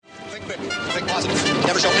positive.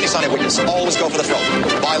 Never show any sign of weakness. Always go for the throat.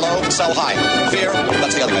 Buy low, sell high. Fear,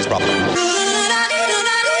 that's the other guy's problem.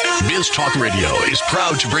 Biz Talk Radio is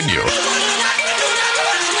proud to bring you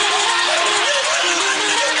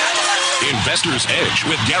Investor's Edge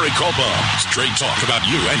with Gary Kaltbaum. Straight talk about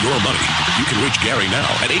you and your money. You can reach Gary now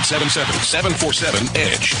at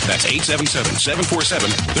 877-747-EDGE. That's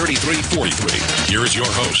 877-747-3343. Here's your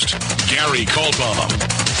host, Gary Kaltbaum.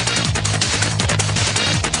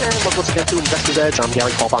 And welcome once again to Investor's Edge. I'm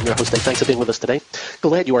Gary Kaltbaum, your host. Thanks for being with us today.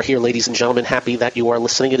 Glad you are here, ladies and gentlemen. Happy that you are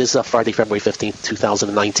listening. It is Friday, February 15th,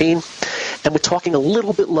 2019. And we're talking a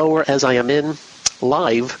little bit lower as I am in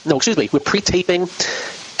live. No, excuse me. We're pre-taping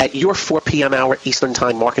at your 4 p.m. hour Eastern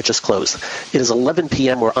Time. Market just closed. It is 11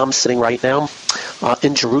 p.m. where I'm sitting right now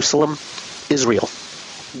in Jerusalem, Israel,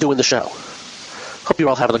 doing the show. Hope you're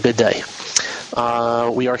all having a good day.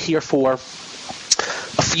 We are here for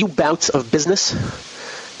a few bouts of business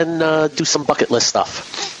and do some bucket list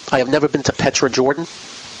stuff. I have never been to Petra, Jordan.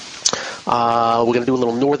 We're going to do a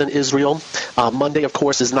little northern Israel. Monday, of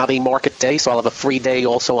course, is not a market day, so I'll have a free day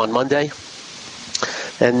also on Monday.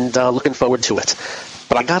 And looking forward to it.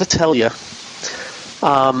 But I got to tell you,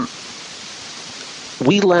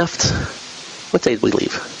 we left, what day did we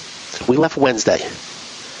leave? We left Wednesday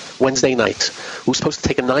night. We were supposed to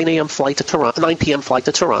take a 9 p.m. flight to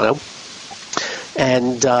Toronto.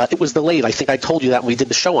 And it was delayed. I think I told you that when we did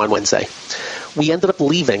the show on Wednesday. We ended up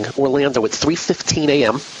leaving Orlando at 3:15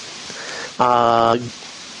 a.m.,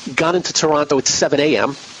 got into Toronto at 7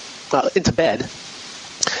 a.m., into bed,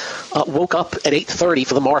 woke up at 8:30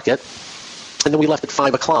 for the market, and then we left at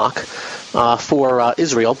 5 o'clock for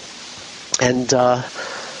Israel. And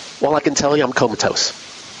all I can tell you, I'm comatose.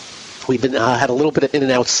 We've been had a little bit of in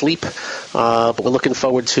and out sleep, but we're looking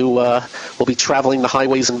forward to, we'll be traveling the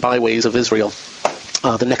highways and byways of Israel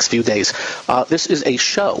the next few days. This is a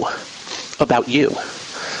show about you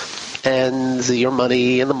and your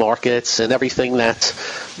money and the markets and everything that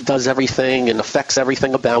does everything and affects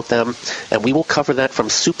everything about them. And we will cover that from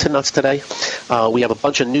soup to nuts today. We have a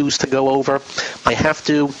bunch of news to go over. I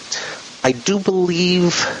do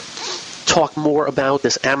believe, talk more about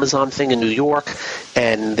this Amazon thing in New York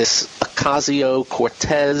and this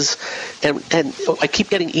Ocasio-Cortez. And I keep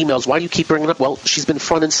getting emails. Why do you keep bringing it up? Well, she's been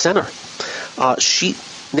front and center. Nancy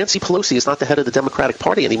Pelosi is not the head of the Democratic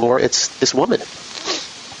Party anymore. It's this woman.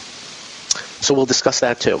 So we'll discuss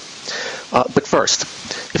that too. But first,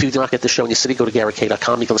 if you do not get the show in your city, go to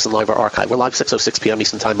GaryK.com. You can listen live or archive. We're live 6:06 p.m.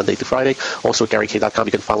 Eastern Time, Monday through Friday. Also at GaryK.com.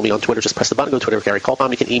 You can follow me on Twitter. Just press the button. Go to Twitter, Gary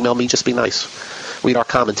Kaltbaum. You can email me. Just be nice. Read our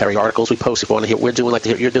commentary, articles we post. If you want to hear what we're doing, like to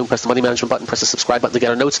hear what you're doing, press the money management button. Press the subscribe button to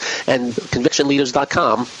get our notes. And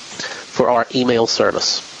convictionleaders.com for our email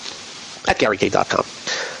service at GaryK.com.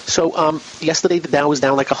 So yesterday the Dow was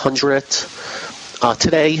down like 100.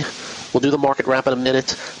 Today we'll do the market wrap in a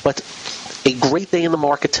minute. But a great day in the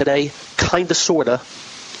market today, kind of, sort of.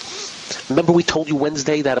 Remember we told you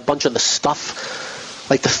Wednesday that a bunch of the stuff,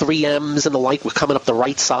 like the 3Ms and the like, were coming up the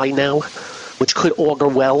right side now, which could augur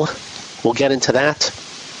well. We'll get into that.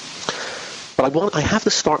 But I have to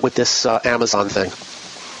start with this Amazon thing.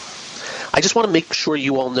 I just want to make sure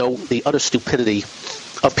you all know the utter stupidity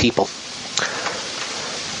of people.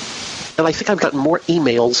 And I think I've gotten more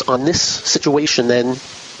emails on this situation than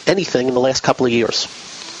anything in the last couple of years.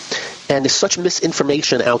 And there's such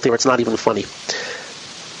misinformation out there, it's not even funny.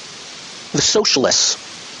 The socialists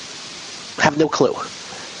have no clue.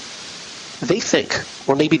 They think,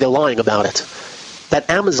 or maybe they're lying about it, that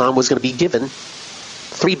Amazon was going to be given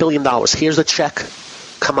 $3 billion. Here's a check.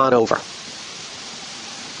 Come on over.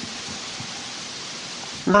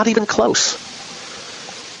 Not even close.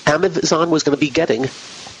 Amazon was going to be getting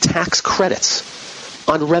tax credits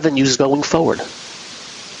on revenues going forward,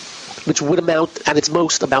 which would amount at its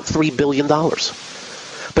most about $3 billion.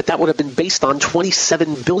 But that would have been based on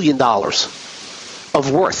 $27 billion of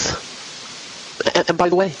worth. And by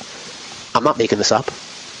the way, I'm not making this up.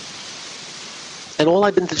 And all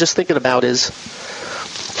I've been just thinking about is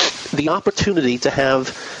the opportunity to have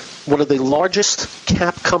one of the largest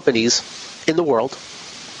cap companies in the world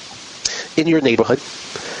in your neighborhood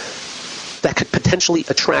that could potentially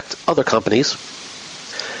attract other companies,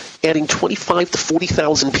 adding 25 to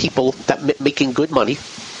 40,000 people that making good money,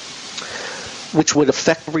 which would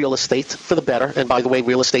affect real estate for the better. And by the way,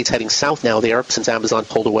 real estate's heading south now there since Amazon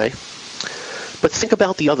pulled away. But think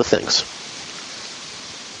about the other things.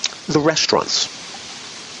 The restaurants,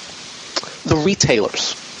 the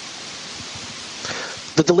retailers,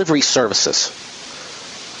 the delivery services,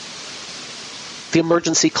 the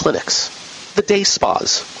emergency clinics, the day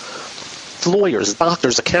spas, lawyers,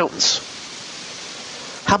 doctors, accountants.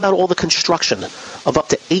 How about all the construction of up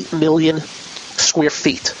to 8 million square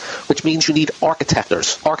feet, which means you need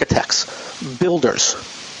architects, builders,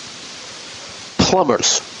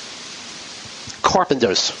 plumbers,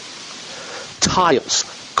 carpenters, tiles,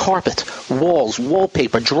 carpet, walls,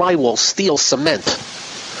 wallpaper, drywall, steel, cement.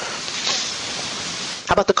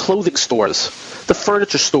 How about the clothing stores, the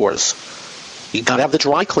furniture stores? You got to have the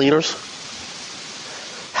dry cleaners.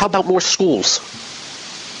 How about more schools?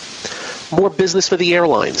 More business for the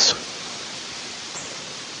airlines?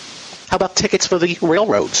 How about tickets for the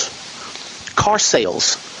railroads? Car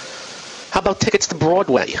sales? How about tickets to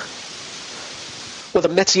Broadway? Or the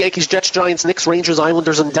Mets, Yankees, Jets, Giants, Knicks, Rangers,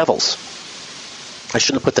 Islanders, and Devils? I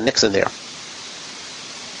shouldn't have put the Knicks in there.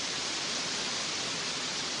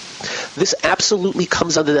 This absolutely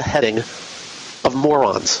comes under the heading of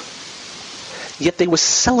morons. Yet they were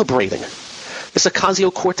celebrating. This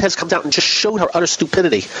Ocasio-Cortez comes out and just showed her utter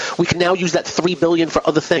stupidity. We can now use that $3 billion for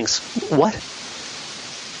other things. What?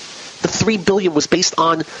 The $3 billion was based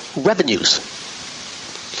on revenues.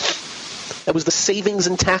 It was the savings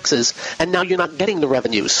and taxes, and now you're not getting the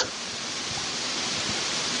revenues.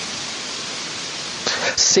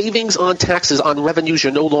 Savings on taxes on revenues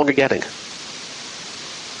you're no longer getting.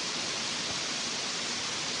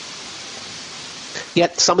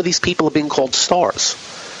 Yet some of these people are being called stars.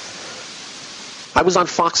 I was on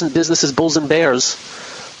Fox and Business's Bulls and Bears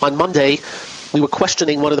on Monday. We were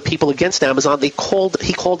questioning one of the people against Amazon. He called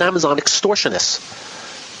Amazon extortionists.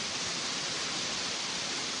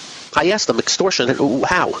 I asked them, extortion,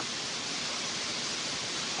 how?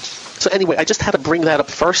 So anyway, I just had to bring that up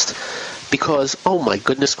first because, oh my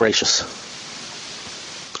goodness gracious.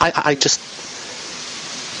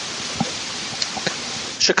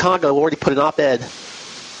 Chicago already put an op-ed,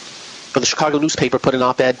 or the Chicago newspaper put an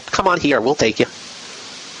op-ed, come on here, we'll take you.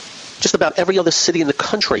 Just about every other city in the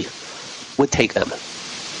country would take them.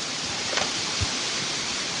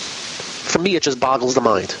 For me, it just boggles the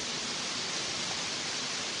mind.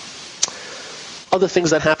 Other things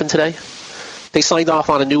that happened today, they signed off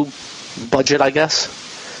on a new budget, I guess,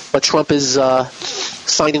 but Trump is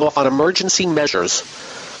signing off on emergency measures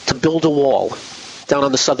to build a wall down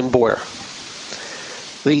on the southern border.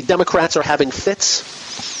 The Democrats are having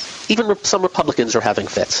fits. Even some Republicans are having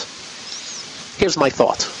fits. Here's my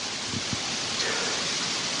thought.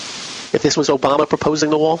 If this was Obama proposing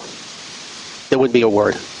the wall, there wouldn't be a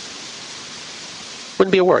word.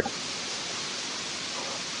 Wouldn't be a word.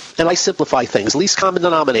 And I simplify things. Least common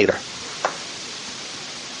denominator.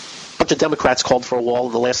 A bunch of Democrats called for a wall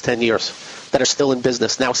in the last 10 years that are still in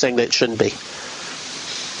business, now saying that it shouldn't be.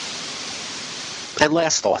 And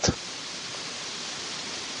last thought.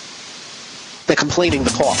 They're complaining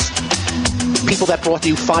the cost. People that brought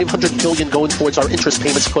you $500 billion going towards our interest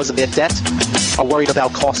payments because of their debt are worried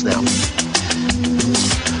about cost now.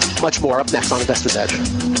 Much more up next on Investor's Edge.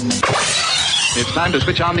 It's time to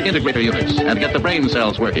switch on the integrator units and get the brain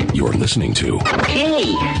cells working. You're listening to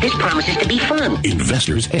Hey, this promises to be fun.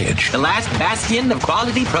 Investor's Edge The last bastion of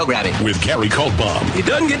quality programming. with Gary Kaltbaum. It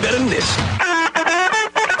doesn't get better than this.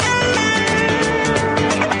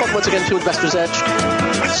 Welcome once again to Investor's Edge.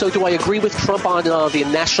 So do I agree with Trump on the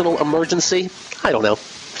national emergency? I don't know.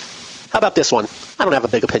 How about this one? I don't have a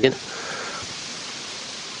big opinion.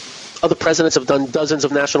 Other presidents have done dozens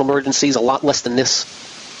of national emergencies, a lot less than this.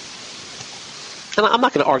 And I'm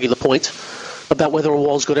not going to argue the point about whether a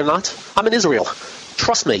wall's good or not. I'm in Israel.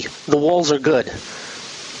 Trust me, the walls are good.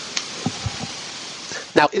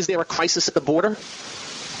 Now, is there a crisis at the border?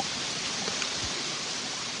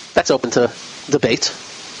 That's open to debate.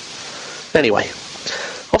 Anyway,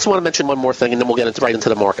 I also want to mention one more thing, and then we'll get right into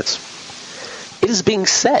the markets. It is being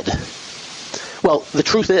said, well, the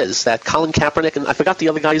truth is that Colin Kaepernick, and I forgot the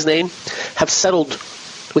other guy's name, have settled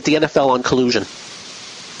with the NFL on collusion.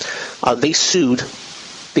 They sued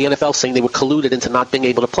the NFL saying they were colluded into not being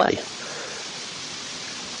able to play.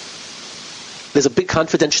 There's a big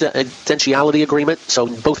confidentiality agreement, so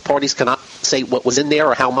both parties cannot say what was in there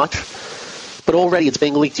or how much. But already it's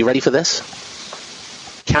being leaked. You ready for this?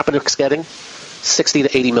 Kaepernick's getting $60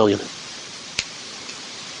 to $80 million.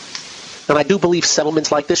 And I do believe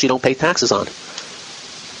settlements like this you don't pay taxes on.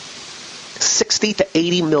 $60 to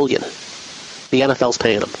 $80 million. The NFL's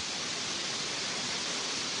paying them.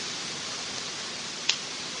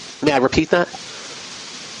 May I repeat that?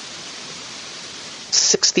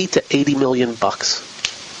 60 to 80 million bucks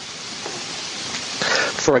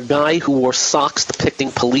for a guy who wore socks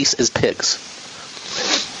depicting police as pigs,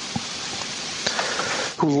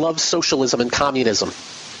 who loves socialism and communism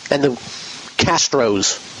and the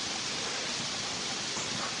Castros.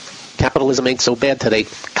 Capitalism ain't so bad today,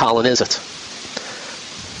 Colin, is it?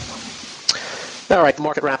 All right, the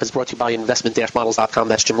Market Wrap is brought to you by investment-models.com.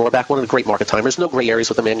 That's Jim Rohrback, one of the great market timers. No gray areas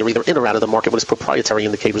with the man. You're either in or out of the market with his proprietary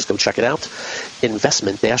indicators. Go check it out.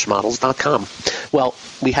 Investment-models.com. Well,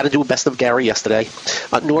 we had to do a Best of Gary yesterday.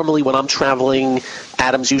 Normally when I'm traveling,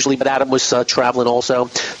 Adam's usually, but Adam was traveling also.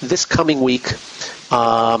 This coming week,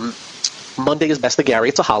 Monday is Best of Gary.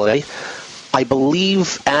 It's a holiday. I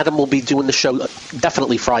believe Adam will be doing the show.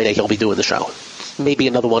 Definitely Friday he'll be doing the show. Maybe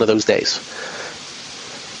another one of those days.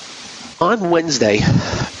 On Wednesday,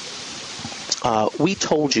 we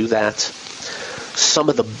told you that some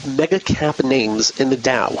of the mega cap names in the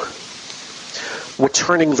Dow were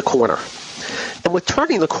turning the corner. And what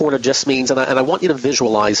turning the corner just means, and I want you to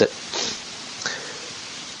visualize it,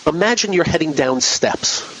 imagine you're heading down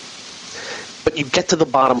steps, but you get to the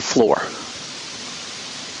bottom floor.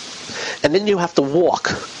 And then you have to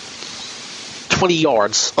walk 20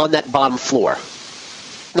 yards on that bottom floor.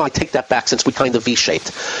 No, I take that back since we kind of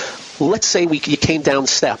V-shaped. Let's say you came down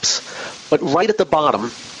steps, but right at the bottom,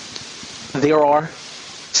 there are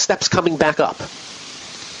steps coming back up.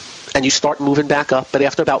 And you start moving back up, but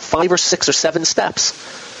after about 5 or 6 or 7 steps,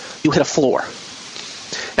 you hit a floor.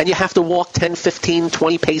 And you have to walk 10, 15,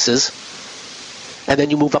 20 paces, and then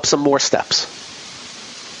you move up some more steps.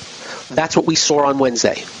 That's what we saw on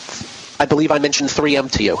Wednesday. I believe I mentioned 3M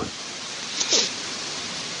to you.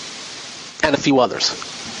 And a few others.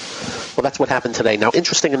 Well, that's what happened today. Now,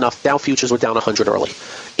 interesting enough, Dow futures were down 100 early.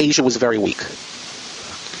 Asia was very weak.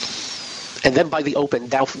 And then by the open,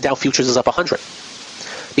 Dow futures is up 100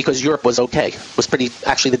 because Europe was okay.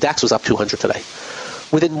 Actually, the DAX was up 200 today.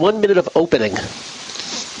 Within 1 minute of opening,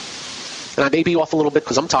 and I may be off a little bit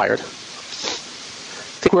because I'm tired, I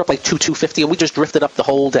think we're up like 250, and we just drifted up the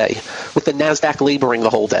whole day with the NASDAQ laboring the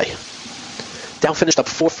whole day. Dow finished up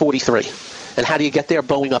 443. And how do you get there?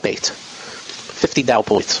 Boeing up 8. 50 Dow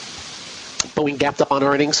points. Boeing gapped up on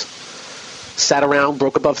earnings, sat around,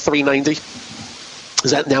 broke above 390.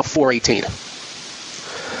 Is that now 418?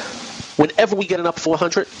 Whenever we get an up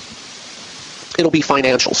 400, it'll be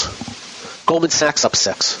financials. Goldman Sachs up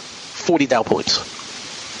 6, 40 Dow points.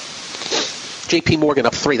 JP Morgan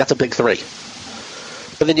up 3, that's a big 3.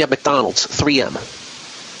 But then you have McDonald's, 3M,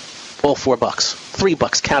 all $4.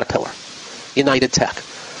 $3, Caterpillar, United Tech.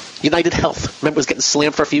 United Health, remember, was getting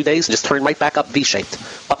slammed for a few days and just turned right back up V-shaped,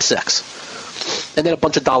 up 6. And then a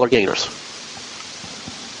bunch of dollar gainers.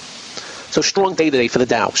 So strong day today for the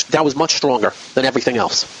Dow. Dow was much stronger than everything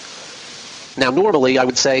else. Now, normally I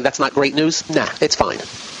would say that's not great news. Nah, it's fine.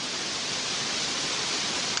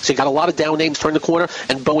 So you got a lot of Dow names turn the corner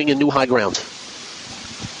and Boeing in new high ground.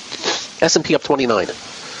 S&P up 29.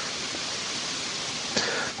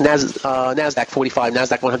 NASDAQ 45,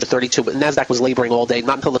 NASDAQ 132, but NASDAQ was laboring all day,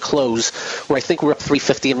 not until the close, where I think we're up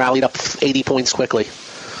 350 and rallied up 80 points quickly.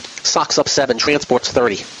 SOX up 7, transports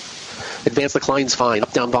 30. Advanced declines fine,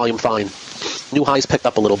 up down volume fine. New highs picked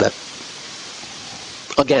up a little bit.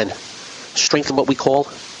 Again, strength in what we call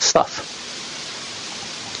stuff.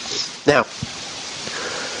 Now,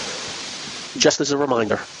 just as a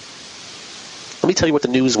reminder, let me tell you what the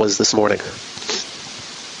news was this morning.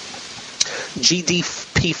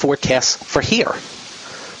 GDP forecasts for here,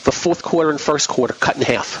 the fourth quarter and first quarter, cut in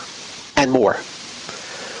half and more.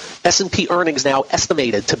 S&P earnings now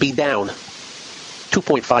estimated to be down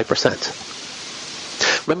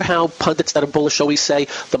 2.5%. Remember how pundits that are bullish always say,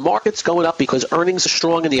 the market's going up because earnings are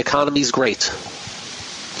strong and the economy's great.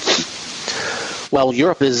 Well,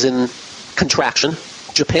 Europe is in contraction.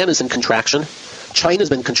 Japan is in contraction.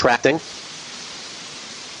 China's been contracting.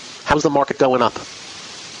 How's the market going up?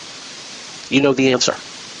 You know the answer.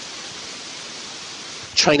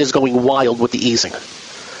 China's going wild with the easing.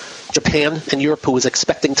 Japan and Europe, who was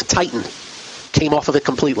expecting to tighten, came off of it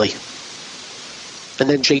completely. And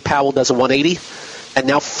then Jay Powell does a 180, and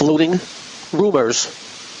now floating rumors,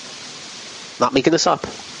 not making this up,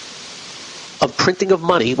 of printing of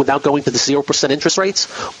money without going to the 0% interest rates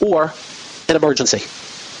or an emergency.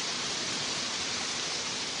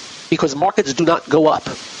 Because markets do not go up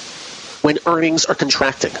when earnings are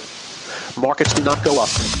contracting. Markets do not go up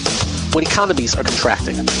when economies are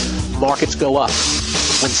contracting. Markets go up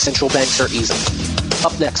when central banks are easing.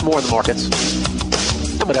 Up next, more in the markets.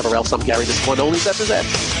 And whatever else, I'm Gary, this one only Investor's Edge.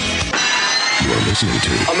 You're listening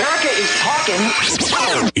to America is talking.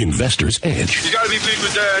 Investor's Edge You gotta be pleased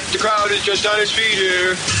with that. The crowd is just on its feet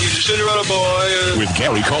here. He's a Cinderella boy. with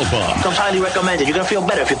Gary Kaltbaum. I'm highly recommended. You're going to feel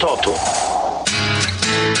better if you talk to him.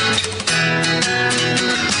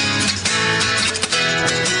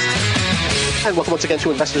 And welcome once again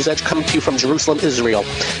to Investor's Edge, coming to you from Jerusalem, Israel.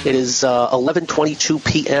 It is 11:22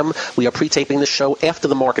 p.m. We are pre-taping the show after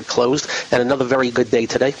the market closed, and another very good day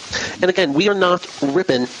today. And again, we are not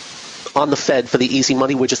ripping on the Fed for the easy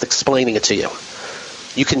money. We're just explaining it to you.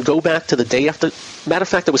 You can go back to the day after. Matter of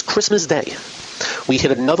fact, it was Christmas Day. We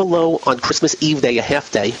hit another low on Christmas Eve day, a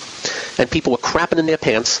half day, and people were crapping in their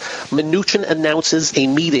pants. Mnuchin announces a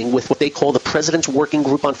meeting with what they call the President's Working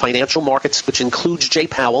Group on Financial Markets, which includes Jay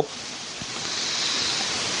Powell.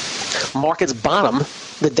 Markets bottom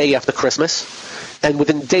the day after Christmas, and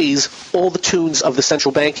within days, all the tunes of the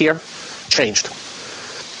central bank here changed.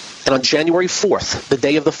 And on January 4th, the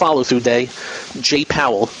day of the follow-through day, Jay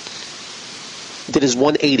Powell did his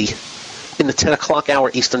 180 in the 10 o'clock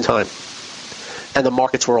hour Eastern Time, and the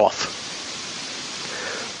markets were off.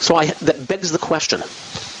 So that begs the question,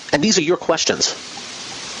 and these are your questions.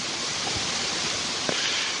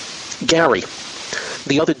 Gary,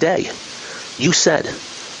 the other day, you said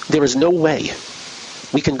there is no way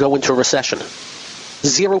we can go into a recession.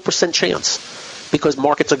 0% chance, because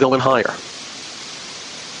markets are going higher.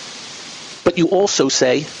 But you also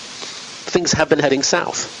say things have been heading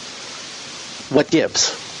south. What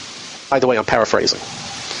gives? By the way, I'm paraphrasing.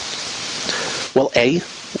 Well, A,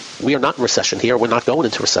 we are not in recession here. We're not going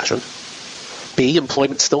into recession. B,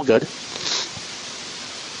 employment's still good.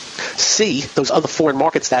 C, those other foreign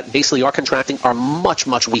markets that basically are contracting are much,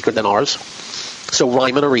 much weaker than ours. So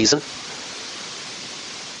rhyme and a reason.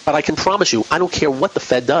 But I can promise you, I don't care what the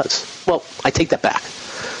Fed does. Well, I take that back.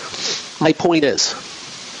 My point is,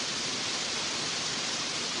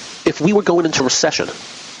 if we were going into recession,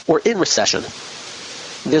 or in recession,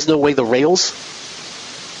 there's no way the rails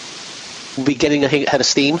would be getting ahead of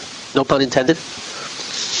steam, no pun intended.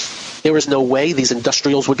 There is no way these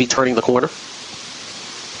industrials would be turning the corner.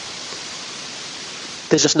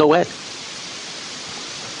 There's just no way.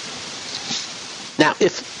 Now,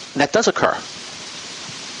 if that does occur,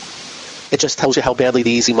 it just tells you how badly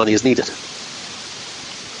the easy money is needed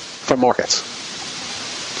for markets.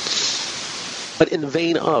 But in the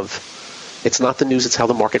vein of, it's not the news, it's how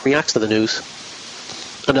the market reacts to the news.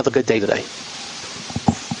 Another good day today.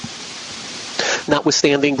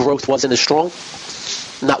 Notwithstanding, growth wasn't as strong.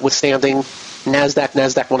 Notwithstanding,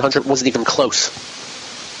 NASDAQ 100 wasn't even close.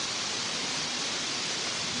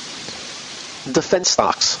 Defense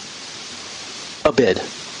stocks, a bid.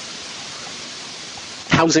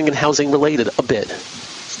 Housing and housing related, a bid.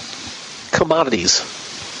 Commodities,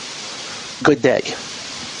 good day.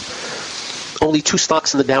 Only two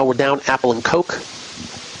stocks in the Dow were down, Apple and Coke.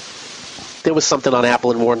 There was something on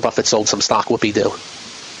Apple and Warren Buffett sold some stock, whoopee-doo.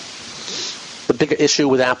 The bigger issue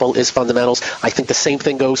with Apple is fundamentals. I think the same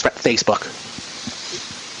thing goes for Facebook.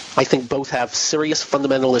 I think both have serious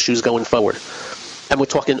fundamental issues going forward. And we're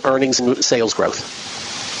talking earnings and sales growth.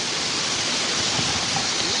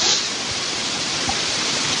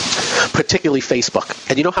 Particularly Facebook.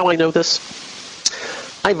 And you know how I know this?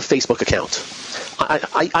 I have a Facebook account.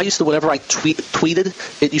 I used to, whenever I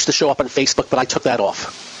tweeted, it used to show up on Facebook, but I took that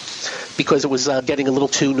off because it was getting a little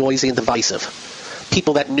too noisy and divisive.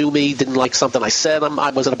 People that knew me didn't like something I said.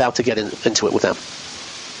 I wasn't about to get into it with them.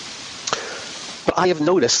 But I have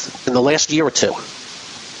noticed in the last year or two,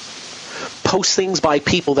 postings by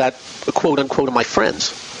people that, quote-unquote, are my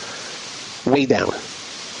friends, way down.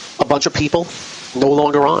 A bunch of people no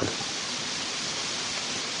longer on.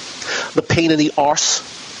 The pain in the arse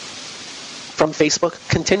from Facebook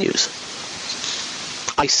continues.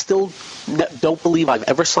 I still don't believe I've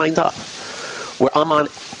ever signed up where I'm on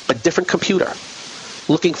a different computer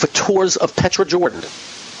looking for tours of Petra Jordan.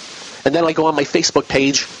 And then I go on my Facebook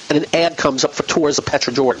page and an ad comes up for tours of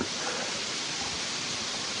Petra Jordan.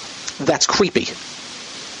 That's creepy,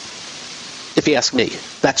 if you ask me.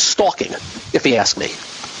 That's stalking, if you ask me.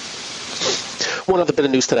 One other bit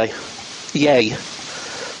of news today. Yay.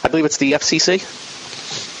 I believe it's the FCC.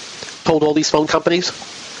 Told all these phone companies,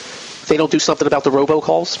 if they don't do something about the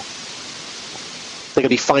robocalls, they're going to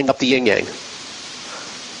be fined up the yin-yang.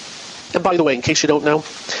 And by the way, in case you don't know,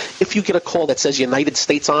 if you get a call that says United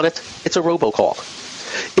States on it, it's a robocall.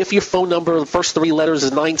 If your phone number, the first three letters is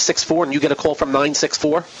 964 and you get a call from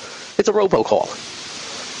 964, it's a robocall.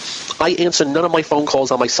 I answer none of my phone calls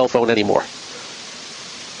on my cell phone anymore,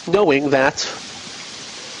 knowing that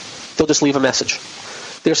they'll just leave a message.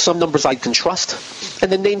 There's some numbers I can trust,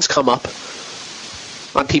 and the names come up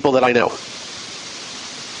on people that I know.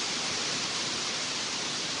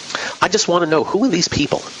 I just want to know, who are these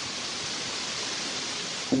people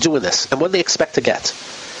doing this, and what do they expect to get?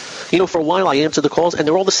 You know, for a while I answered the calls, and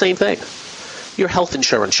they're all the same thing. Your health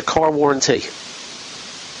insurance, your car warranty.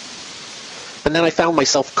 And then I found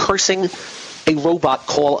myself cursing a robot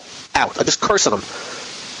call out. I just cursing them.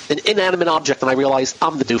 An inanimate object, and I realized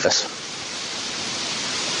I'm the doofus.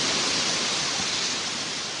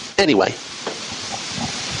 Anyway,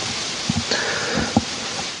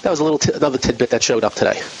 That was another tidbit that showed up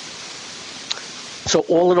today. So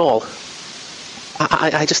all in all,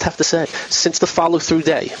 I just have to say, since the follow-through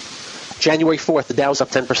day, January 4th, the Dow's up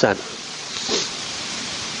 10%.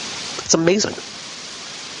 It's amazing.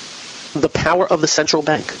 The power of the central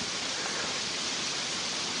bank.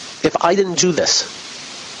 If I didn't do this,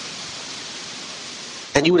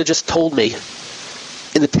 and you would have just told me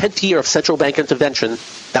in the 10th year of central bank intervention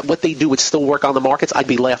that what they do would still work on the markets, I'd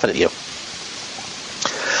be laughing at you.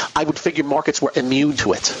 I would figure markets were immune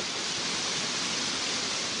to it.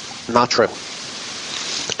 Not true.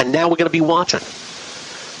 And now we're going to be watching.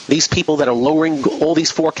 These people that are lowering all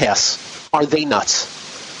these forecasts, are they nuts?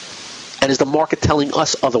 And is the market telling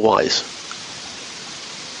us otherwise?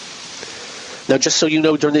 Now, just so you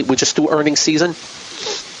know, we're just through earnings season.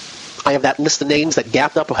 I have that list of names that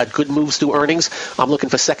gapped up or had good moves through earnings. I'm looking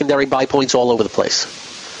for secondary buy points all over the place.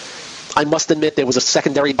 I must admit there was a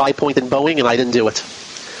secondary buy point in Boeing, and I didn't do it.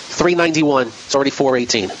 $391. It's already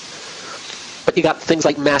 $418. But you got things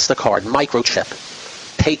like MasterCard, Microchip,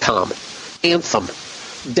 Paycom, Anthem,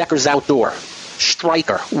 Decker's Outdoor,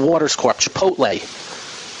 Stryker, Waters Corp, Chipotle,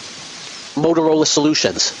 Motorola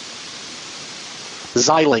Solutions,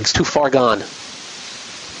 Xilinx, too far gone.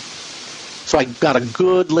 So I got a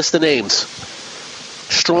good list of names.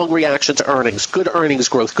 Strong reaction to earnings, good earnings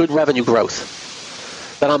growth, good revenue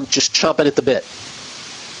growth, that I'm just chomping at the bit.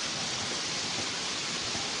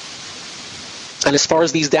 And as far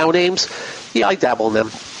as these Dow names, yeah, I dabble in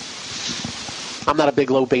them. I'm not a big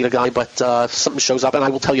low beta guy, but if something shows up, and I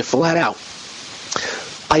will tell you flat out,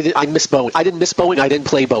 I miss Boeing. I didn't miss Boeing. I didn't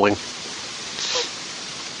play Boeing.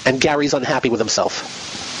 And Gary's unhappy with himself.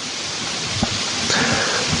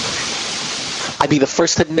 I'd be the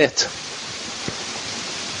first to admit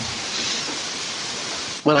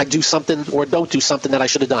when I do something or don't do something that I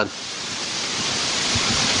should have done.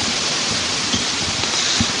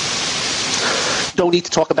 Don't need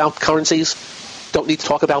to talk about currencies. Don't need to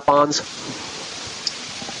talk about bonds.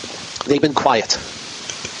 They've been quiet.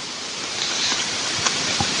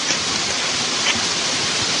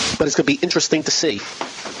 But it's going to be interesting to see.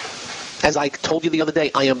 As I told you the other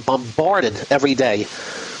day, I am bombarded every day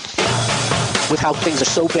with how things are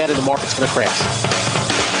so bad and the market's going to crash.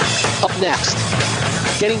 Up next,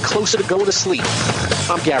 getting closer to going to sleep.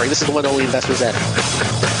 I'm Gary. This is the one and only Investor's Ed.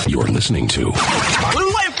 You're listening to What are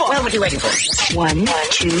we waiting for? What are you waiting for? 1,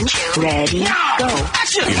 2, ready, go.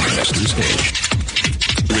 Investor's Edge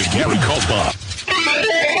with Gary Kaltbaum.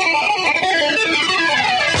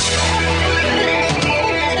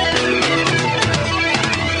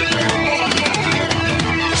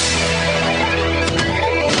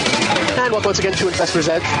 And welcome once again to Investor's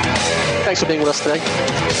Edge. Thanks for being with us today.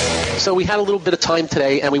 So we had a little bit of time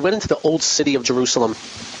today, and we went into the old city of Jerusalem.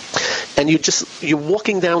 And you're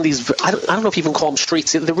walking down these, I don't know if you even call them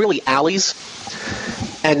streets, they're really alleys.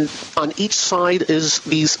 And on each side is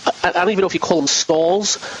these, I don't even know if you call them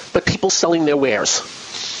stalls, but people selling their wares.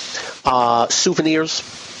 Souvenirs,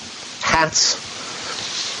 hats,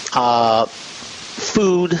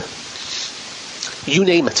 food, you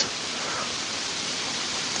name it.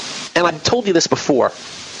 And I've told you this before.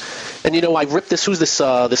 And I ripped this, who's this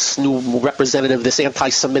this new representative, this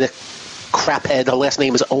anti-Semitic craphead, her last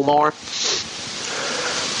name is Omar.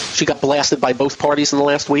 She got blasted by both parties in the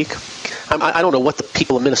last week. I don't know what the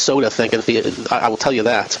people of Minnesota think. I will tell you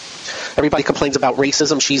that. Everybody complains about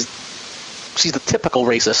racism. She's the typical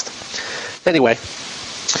racist. Anyway,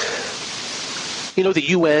 the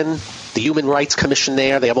UN, the Human Rights Commission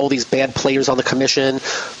there, they have all these bad players on the commission.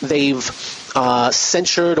 They've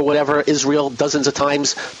censured or whatever Israel dozens of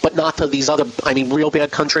times, but not to these other, real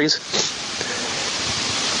bad countries.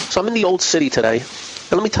 So I'm in the old city today,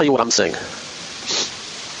 and let me tell you what I'm seeing.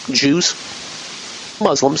 Jews,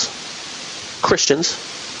 Muslims, Christians,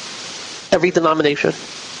 every denomination,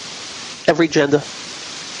 every gender,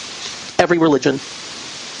 every religion,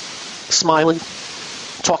 smiling,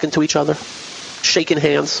 talking to each other, shaking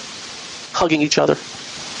hands, hugging each other.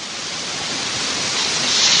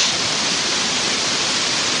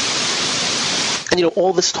 And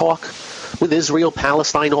all this talk with Israel,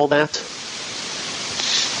 Palestine, all that.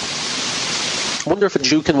 I wonder if a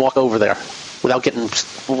Jew can walk over there without getting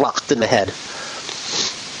rocked in the head.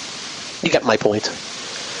 You get my point.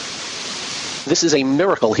 This is a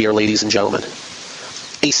miracle here, ladies and gentlemen.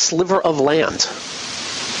 A sliver of land.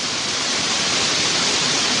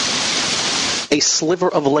 A sliver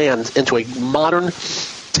of land into a modern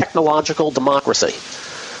technological democracy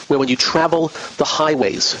where when you travel the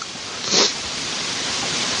highways,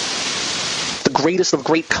 the greatest of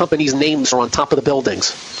great companies' names are on top of the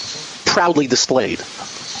buildings, proudly displayed.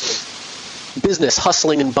 Business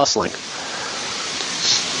hustling and bustling.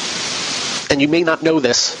 and you may not know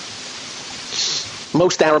this,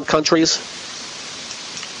 most Arab countries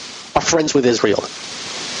are friends with Israel.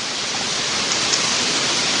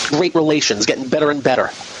 Great relations, getting better and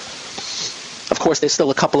better. Of course, there's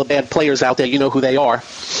still a couple of bad players out there. You know who they are.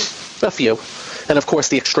 A few. And, of course,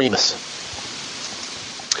 the extremists.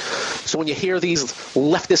 So when you hear these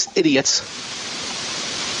leftist idiots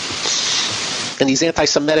and these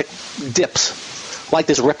anti-Semitic dips, like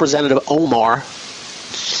this Representative Omar,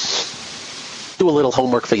 do a little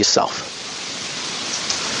homework for yourself.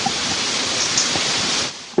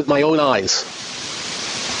 With my own eyes.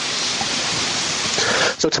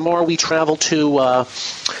 So tomorrow we travel to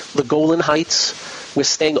the Golan Heights. We're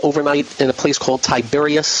staying overnight in a place called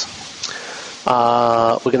Tiberias.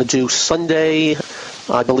 We're going to do Sunday,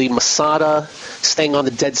 I believe, Masada, staying on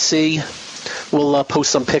the Dead Sea. We'll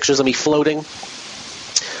post some pictures of me floating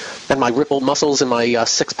and my rippled muscles in my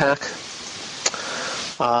six-pack.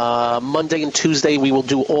 Monday and Tuesday we will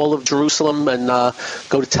do all of Jerusalem and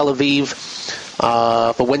go to Tel Aviv.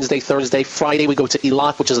 For Wednesday, Thursday, Friday we go to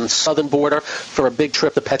Eilat, which is on the southern border, for a big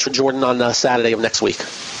trip to Petra, Jordan on Saturday of next week.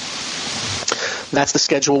 That's the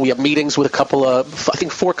schedule. We have meetings with a couple of, I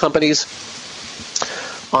think, 4 companies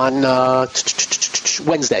on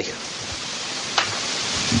Wednesday.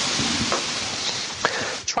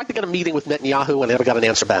 Tried to get a meeting with Netanyahu and I never got an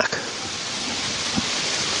answer back.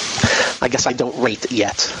 I guess I don't rate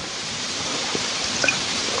yet.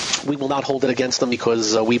 We will not hold it against him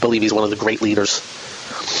because we believe he's one of the great leaders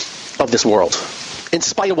of this world. In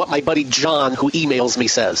spite of what my buddy John, who emails me,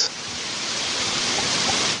 says.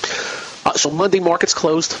 So Monday market's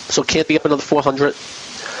closed, so it can't be up another 400.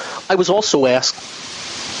 I was also asked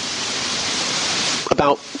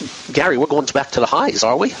about, Gary, we're going back to the highs,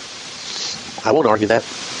 are we? I won't argue that.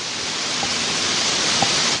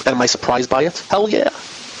 And am I surprised by it? Hell yeah.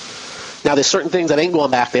 Now, there's certain things that ain't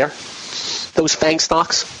going back there. Those FANG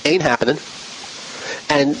stocks ain't happening.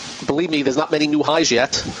 And believe me, there's not many new highs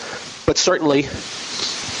yet. But certainly,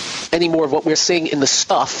 any more of what we're seeing in the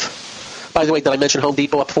stuff. By the way, did I mention Home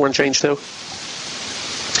Depot up 4 and change too?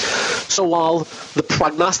 So while the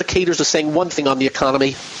prognosticators are saying one thing on the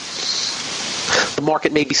economy, the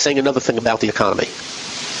market may be saying another thing about the economy.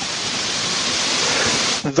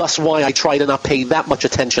 Thus why I try to not pay that much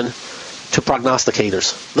attention to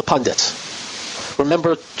prognosticators, the pundits.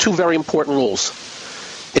 Remember 2 very important rules.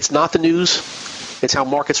 It's not the news, it's how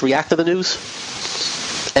markets react to the news,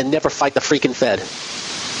 and never fight the freaking Fed.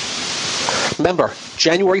 Remember,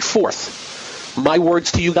 January 4th, my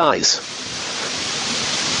words to you guys,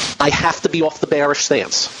 I have to be off the bearish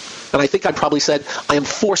stance. And I think I probably said I am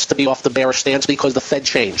forced to be off the bearish stance because the Fed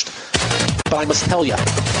changed. But I must tell you,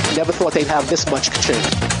 never thought they'd have this much change.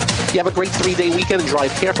 You have a great 3-day weekend and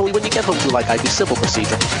drive carefully when you get home to like I do. Simple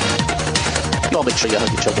procedure. You all make sure you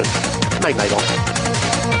hug your children. Night-night all.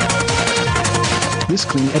 This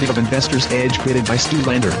clean edit of Investor's Edge created by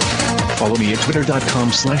stoolander. Follow me at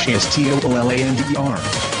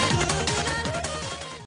twitter.com/STOOLANDER.